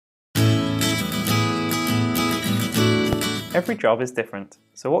Every job is different,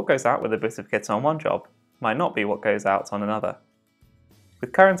 so what goes out with a bit of kit on one job might not be what goes out on another.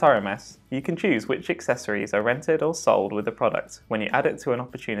 With Current RMS, you can choose which accessories are rented or sold with the product when you add it to an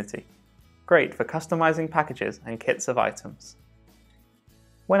opportunity. Great for customizing packages and kits of items.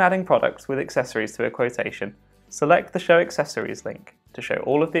 When adding products with accessories to a quotation, select the Show Accessories link to show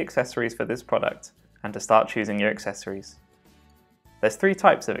all of the accessories for this product and to start choosing your accessories. There's 3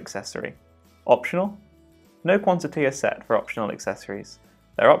 types of accessory. Optional. No quantity is set for optional accessories.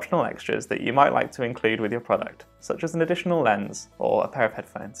 They're optional extras that you might like to include with your product, such as an additional lens or a pair of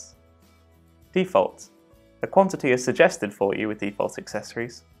headphones. Default. A quantity is suggested for you with default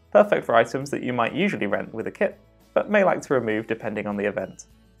accessories, perfect for items that you might usually rent with a kit, but may like to remove depending on the event.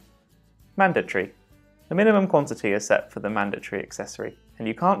 Mandatory. The minimum quantity is set for the mandatory accessory, and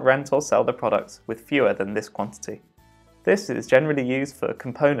you can't rent or sell the product with fewer than this quantity. This is generally used for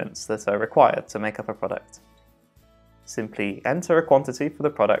components that are required to make up a product. Simply enter a quantity for the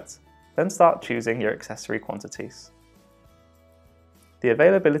product, then start choosing your accessory quantities. The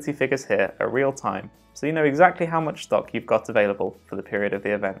availability figures here are real time, so you know exactly how much stock you've got available for the period of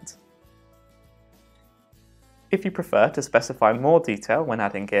the event. If you prefer to specify more detail when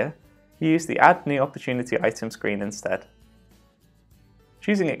adding gear, use the Add New Opportunity Item screen instead.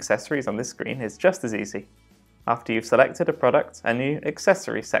 Choosing accessories on this screen is just as easy. After you've selected a product, a new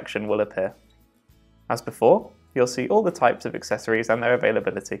Accessories section will appear. As before, you'll see all the types of accessories and their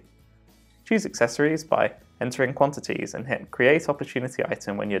availability. Choose accessories by entering quantities and hit Create Opportunity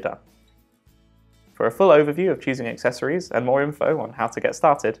Item when you're done. For a full overview of choosing accessories and more info on how to get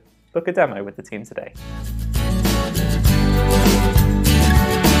started, book a demo with the team today.